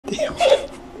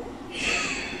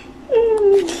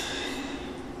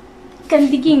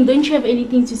Kandiking, don't you have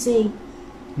anything to say?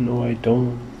 No, I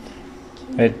don't.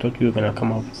 I thought you were gonna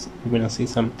come up. You're gonna say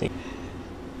something.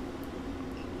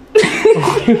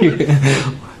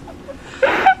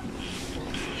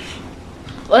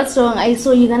 What's wrong? I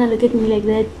saw you gonna look at me like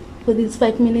that for these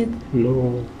 5 minutes.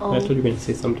 No, I thought you were gonna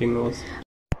say something else.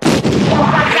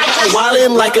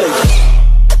 Wildin' like a.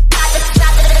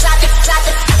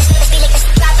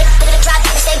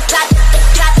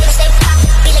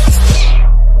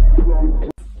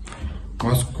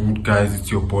 What's good, guys?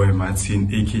 It's your boy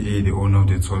Martin, aka the owner of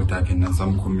the Tall Dark and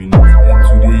Handsome community,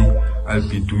 and today I'll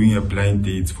be doing a blind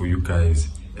date for you guys,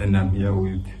 and I'm here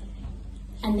with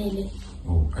Anele.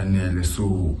 Oh, Anele.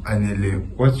 So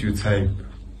Anele, what's your type?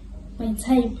 My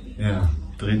type? Yeah,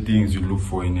 3 things you look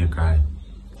for in a guy.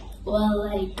 Well,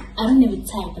 like, I don't have a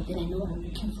type, but then I know what I'm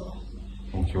looking for.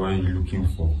 Okay, what are you looking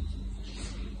for?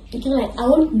 Okay, like, I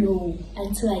won't know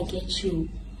until I get you.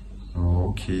 Oh,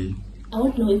 okay. I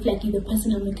won't know if, like, you're the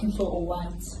person I'm looking for or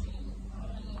what.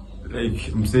 Like,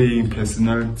 I'm saying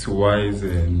personality-wise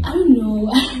and... I don't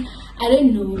know. I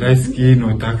don't know. Light skin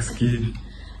or dark skin?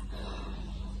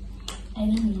 I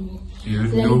don't know. You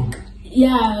don't like, know?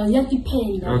 Yeah, it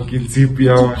depends. Okay, it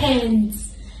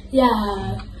depends.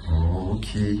 Yeah. Oh,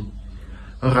 okay.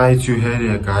 Alright, you heard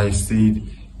a guy said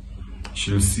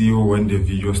she'll see you when the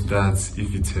video starts,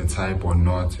 if it's her type or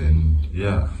not, and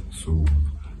yeah, so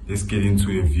let's get into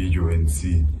the video and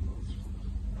see.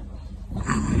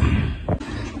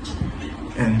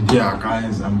 And yeah,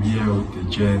 guys, I'm here with the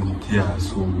gent. Yeah,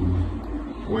 so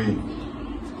wait,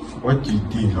 what do you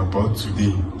think about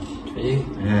today? Today?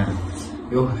 Yeah.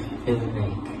 Yo, I feel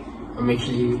like I'm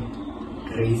actually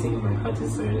racing. My heart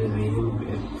is really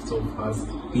racing so fast,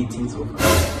 beating so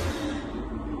fast.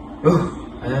 Oh,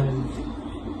 I'm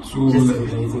So just like,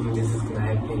 realizing this is gonna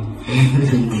happen.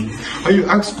 are you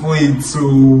asked for it? So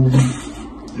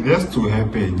it has to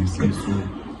happen, you see. So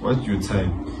what's your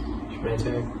type? My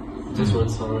type, just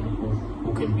want someone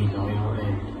who can be loyal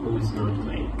and who's not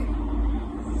like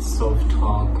soft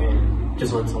talk, and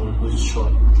just want someone who's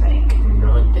short, like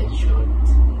not that short,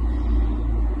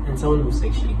 and someone who's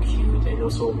actually cute, and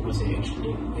also who's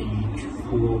actually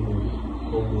who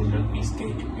will not be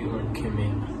scared to be on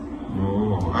camera.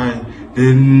 Oh,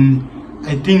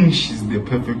 I think she's the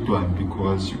perfect one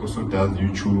because she also does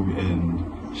YouTube and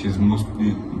she's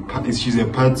a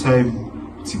part-time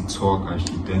TikToker.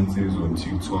 She dances on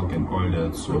TikTok and all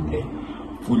that. So okay.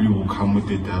 Fully will come with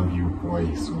the W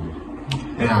boy. So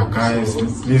yeah, guys,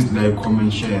 please like,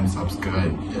 comment, share, and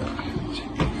subscribe. Yeah.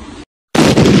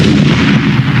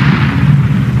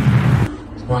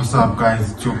 What's up,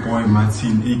 guys? It's your boy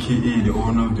Martin, aka the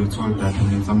owner of the Tall Dark and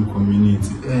Handsome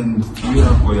community, and we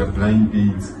are for a blind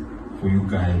date for you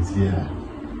guys. Yeah,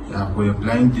 for a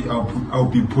blind date. I'll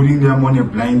be putting them on a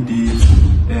blind date,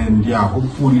 and yeah,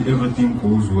 hopefully everything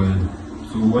goes well.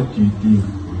 So what do you think?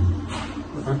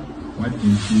 What do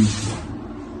you think?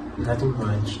 Nothing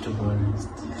much, to be honest.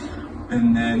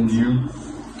 And then you?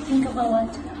 Think about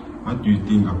what? What do you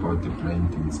think about the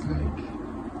blind dates like?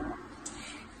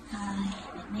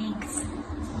 Next.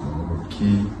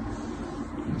 Okay.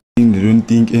 They don't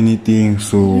think anything,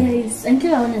 so... Yes,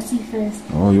 until I want to see first.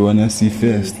 Oh, you want to see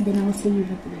first? Then I'll say you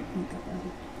what I think about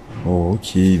it. Oh,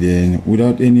 okay then.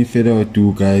 Without any further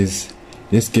ado, guys,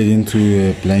 let's get into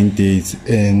a blind date.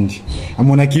 And I'm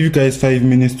going to give you guys 5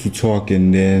 minutes to talk,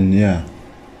 and then, yeah.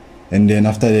 And then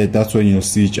after that, that's when you'll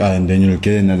see each other, and then you'll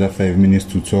get another 5 minutes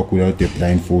to talk without the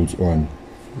blindfolds on.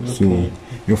 Okay. So,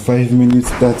 your 5 minutes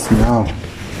starts now.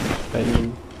 5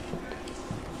 minutes.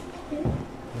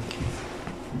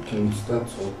 Can you start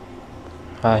so?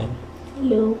 Hi.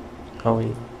 Hello. How are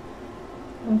you?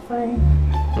 I'm fine.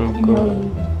 I'm good.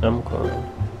 I'm good.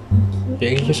 You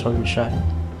actually sound shy.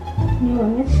 No,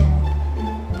 I'm not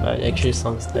shy. It actually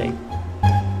sounds like...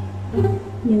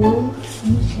 No,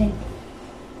 I'm not shy.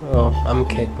 Oh, I'm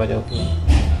Kat, by the way.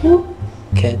 Who?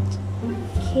 Kat.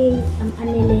 Okay, I'm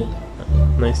Anele.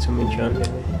 Nice to meet you,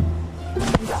 Anele.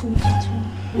 Nice to meet you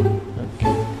too.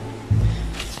 Okay.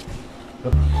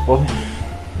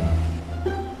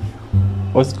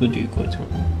 What school do you go to?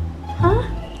 Huh?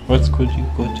 What school do you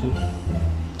go to?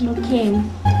 Okay.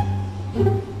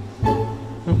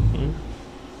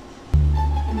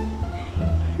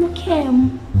 Okay.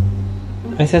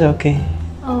 I said okay.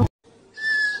 Oh.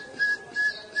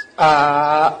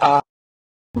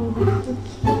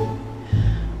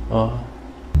 Oh.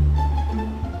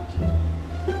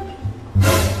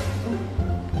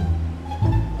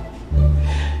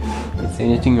 Is there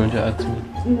anything you want to ask me?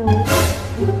 No.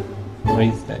 What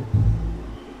is that?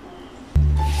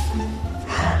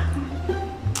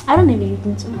 I don't have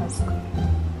anything to ask.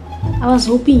 I was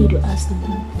hoping you to ask me.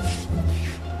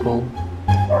 Oh,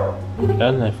 I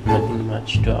don't have nothing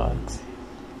much to ask.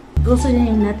 Also, didn't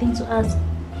have nothing to ask.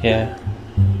 Yeah.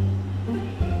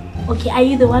 Okay, are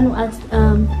you the one who asked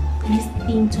this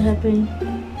thing to happen?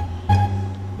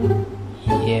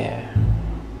 Yeah.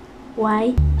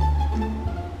 Why?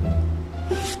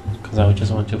 Because I would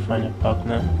just want to find a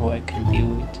partner who I can be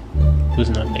with, who's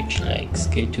not actually like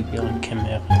scared to be on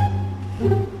camera.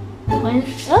 When?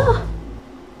 Oh!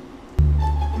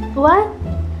 What?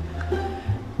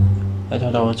 I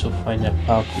thought I want to find a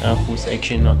partner who's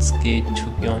actually not scared to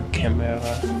be on camera.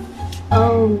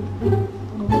 Oh.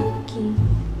 Okay.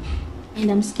 And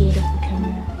I'm scared of the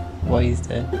camera. Why is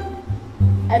that?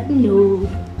 I don't know.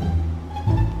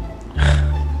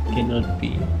 Cannot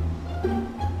be.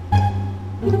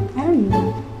 I don't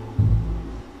know.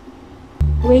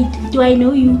 Wait, do I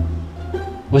know you?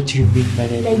 What do you mean by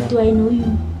that? Like, do I know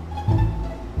you?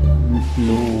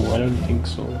 No, I don't think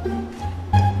so.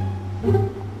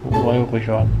 Why was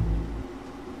wrong?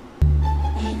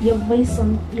 Your voice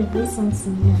sounds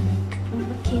similar.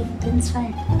 Like, okay, then it's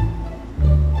fine.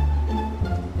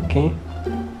 Okay.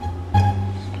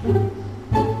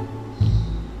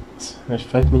 There's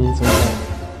 5 minutes on that.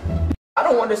 I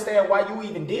don't understand why you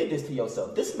even did this to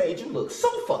yourself. This made you look so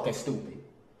fucking stupid.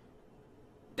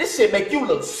 This shit make you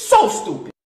look so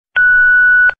stupid.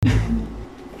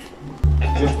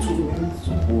 Just 2 minutes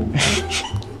to go.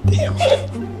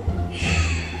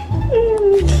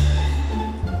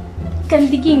 I'm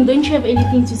thinking, don't you have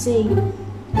anything to say?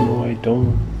 No, I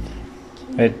don't.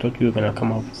 I thought you were gonna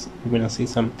come up, you were gonna say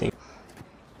something.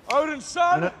 Odin,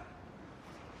 son!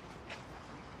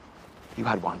 You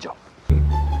had one job.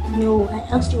 No, I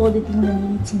asked you all the things I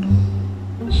needed to know.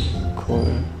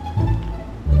 Cool.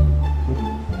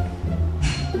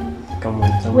 Come on,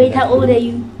 tell me Wait, that. how old are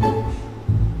you?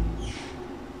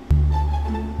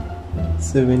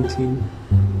 17.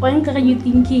 What are you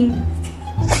thinking?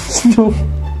 No.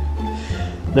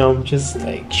 No, I'm just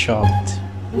like shocked.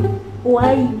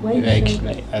 Why? Why You're you actually shocked?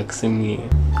 like asking me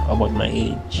about my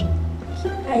age.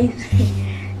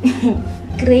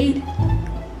 Grade?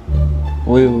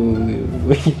 Wait.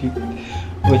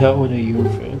 Wait, how old are you,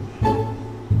 friend?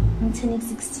 I'm turning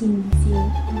 16 this year.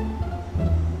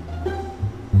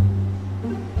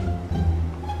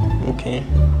 Okay.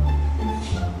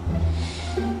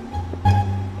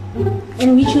 And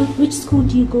which school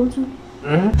do you go to?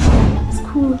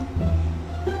 School.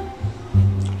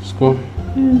 School?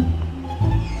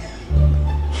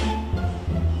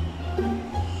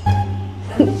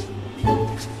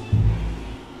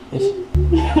 Yes.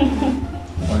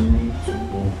 1 minute to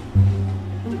go.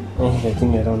 Oh, I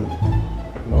think I don't know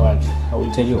what. I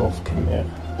will tell you off camera.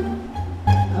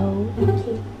 Oh,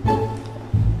 okay.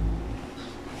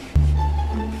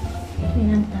 When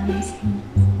I'm done asking.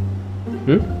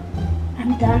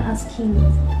 I'm done asking.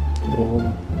 Oh.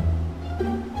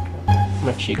 I'm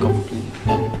actually completely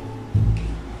done.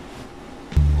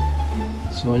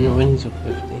 So when is your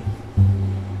birthday?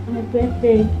 My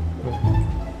birthday.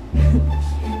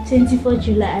 24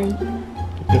 July.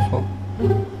 Beautiful.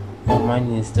 Oh,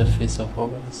 mine is the 1st of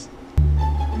August.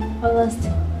 August.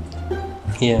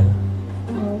 Yeah.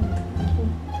 Oh, okay.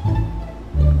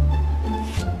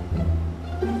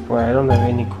 Well, I don't have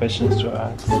any questions to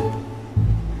ask.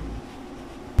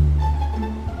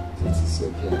 30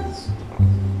 seconds.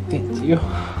 Did you?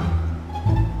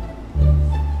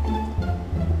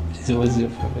 What's your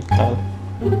favorite color?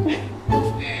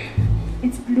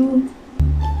 It's blue.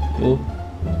 Blue.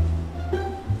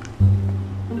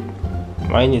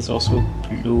 Mine is also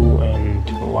blue and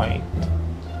white.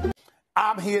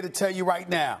 I'm here to tell you right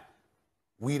now,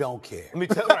 we don't care. Let me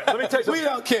tell you something. We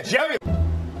don't care. Jerry.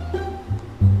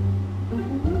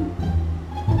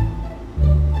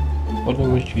 What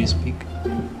language do you speak?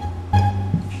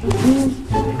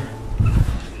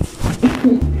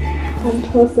 I'm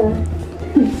closer.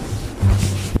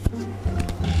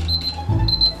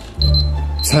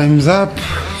 Time's up.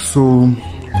 So,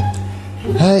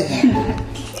 hi.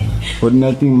 But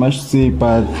nothing much to say,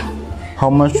 but how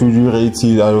much would you rate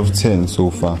it out of 10 so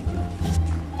far?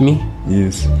 Me?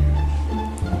 Yes.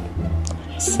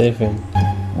 7.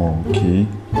 Okay.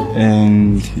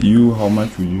 And you, how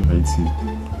much would you rate it?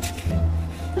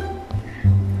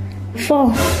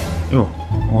 4. Oh,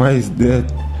 why is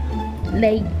that?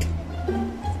 Like,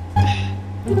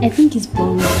 I think it's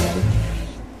boring. Like,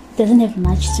 doesn't have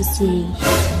much to say.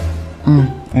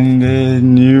 And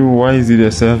then you, why is it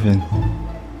a 7?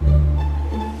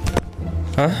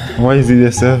 Huh? Why is it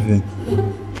a 7?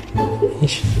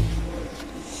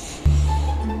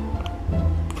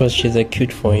 Because she's a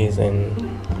cute voice and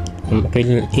I'm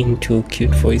really into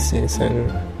cute voices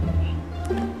and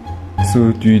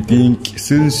So do you think,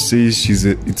 since you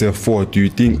say it's a 4, do you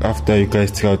think after you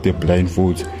guys take out the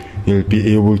blindfolds, you'll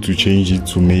be able to change it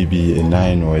to maybe a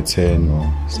 9 or a 10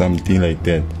 or something like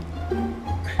that?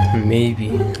 Maybe.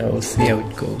 I will see how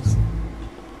it goes.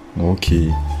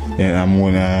 Okay. And I'm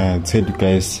gonna tell you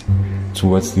guys to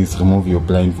watch this. Remove your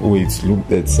blindfold. Wait, look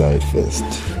that side first.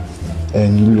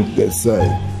 And you look that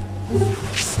side.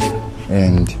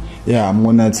 And yeah, I'm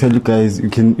gonna tell you guys, you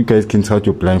guys can take out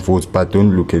your blindfolds, but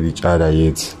don't look at each other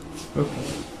yet.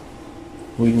 Okay.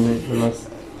 We must.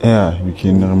 Yeah, you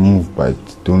can remove, but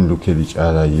don't look at each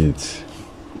other yet.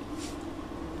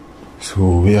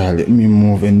 So yeah, let me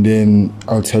move, and then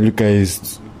I'll tell you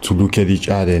guys to look at each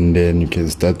other, and then you can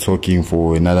start talking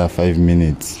for another 5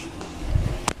 minutes.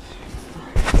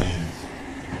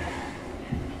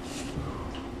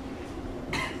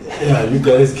 Yeah, you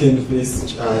guys can face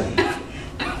each other.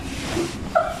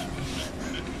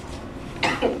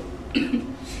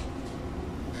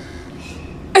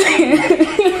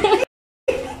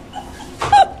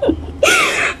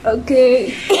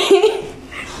 Okay.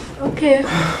 Okay.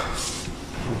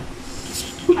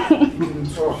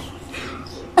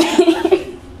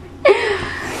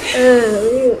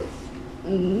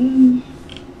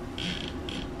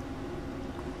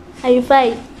 Are you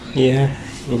fine? Yeah,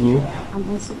 and you? I'm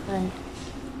also fine.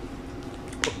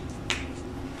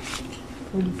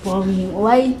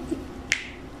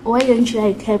 Why don't you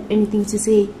like have anything to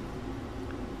say?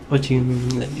 What do you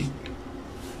mean? Like,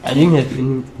 I didn't have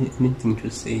anything to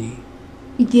say.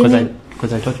 You didn't?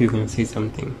 Because I thought you were gonna say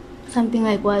something. Something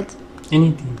like what?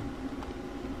 Anything.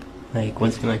 Like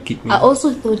what's gonna keep me? I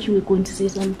also thought you were going to say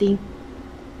something.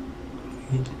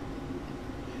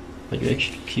 But you're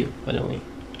actually cute, by the way.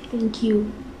 Thank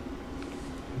you.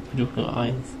 Beautiful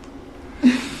eyes.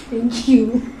 Thank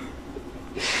you.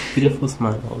 Beautiful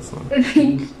smile also.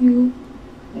 Thank you.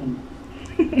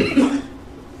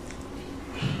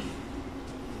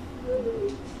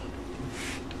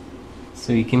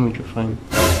 So you came with your friend?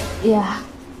 Yeah.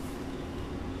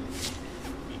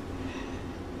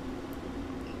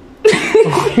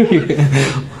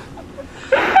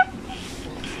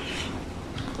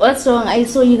 What's wrong? I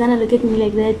saw you gonna look at me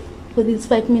like that for these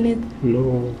 5 minutes.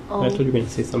 No, Oh. I thought you were gonna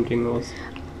say something else.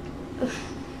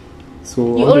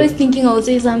 So You're always thinking I'll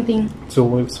say something. So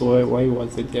why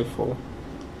was it there for?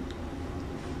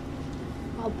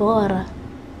 Bora.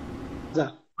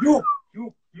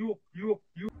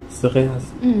 Serious?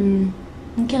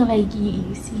 Okay, like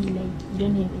you see, like you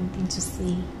don't have anything to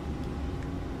say.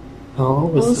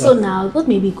 Oh, Also now, I thought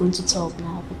maybe you're going to talk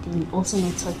now, but then also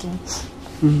not talking.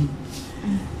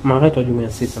 Mara thought you were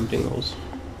gonna say something else.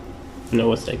 And I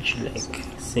was actually like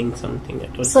saying something. I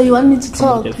thought So you want me to come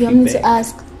talk? with You the want me to feedback.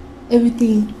 ask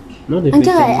everything? No, the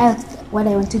Until I feedback. asked what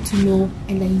I wanted to know,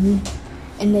 and I knew,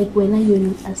 and like when you're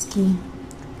not asking.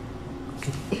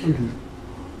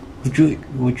 Would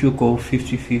you go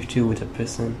 50-50 with a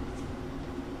person?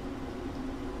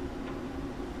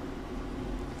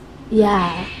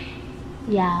 Yeah.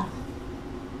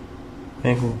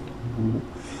 Like,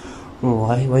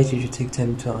 why did you take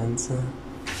time to answer?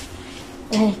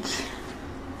 Like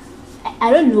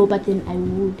I don't know, but then I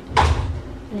would.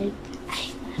 Like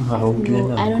I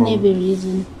don't have a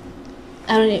reason.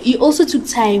 I don't know. You also took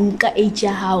time.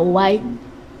 How? Why?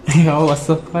 I was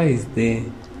surprised there.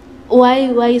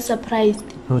 Why you surprised?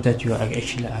 Know that you are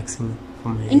actually asking for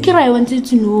my Nkira, I wanted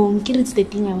to know. Nkira, it's the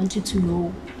thing I wanted to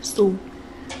know. So,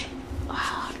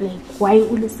 like, why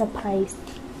are you surprised?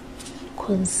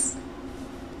 Because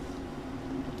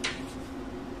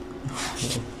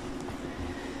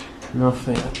no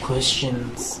fair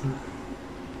questions.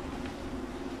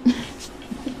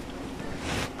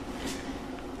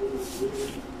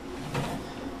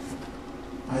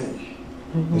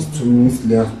 There's 2 minutes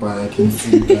left, but I can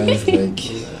see guys like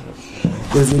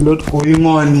there's a lot going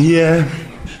on here.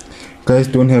 Guys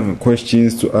don't have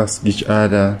questions to ask each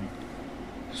other.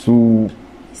 So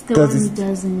does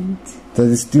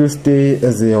it still stay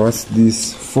as a what's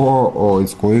this 4 or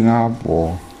it's going up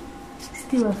or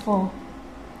still a 4?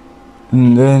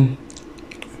 And then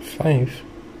 5.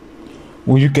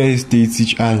 would you guys date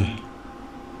each other?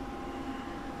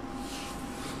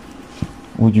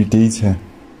 Would you date her?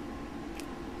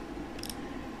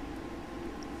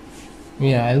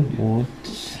 Yeah, I would.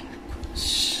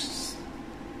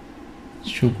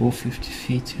 Should go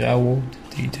 50-50. I would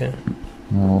date her.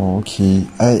 Oh, okay.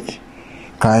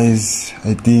 Guys,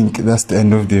 I think that's the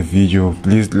end of the video.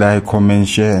 Please like, comment,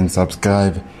 share and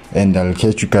subscribe, and I'll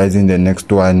catch you guys in the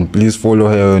next one. Please follow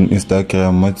her on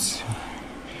Instagram. What's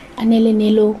Anele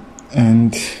Nelo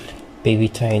and Baby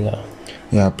Tyler.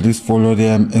 Yeah, please follow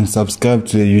them and subscribe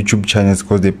to the YouTube channels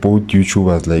because they're both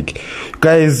YouTubers. Like,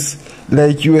 guys,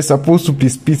 like you were supposed to be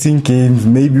spitting games.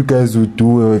 Maybe you guys would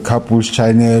do a couples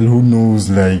channel. Who knows?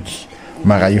 Like,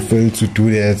 Mara, you failed to do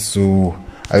that. So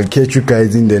I'll catch you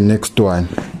guys in the next one.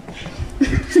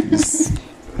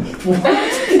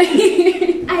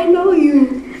 I know you.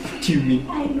 What do you mean?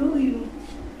 I know you.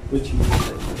 What do you mean?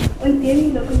 On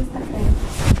daily local Instagram,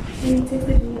 you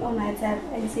texted me on WhatsApp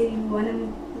and said you wanna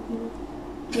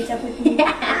meet up with me.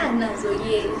 No, so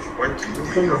yeah. What do you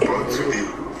think about today?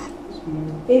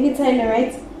 Baby Tyler,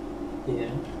 right?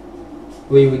 Yeah.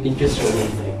 Wait, we can just show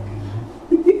them like.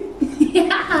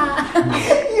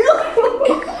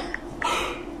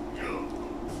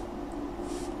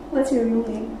 What's your real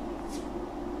name?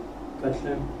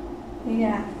 Katla.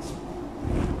 Yeah.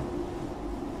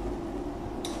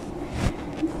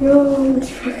 Yo,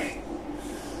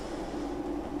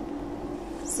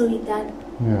 so we done.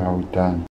 Yeah, we're done.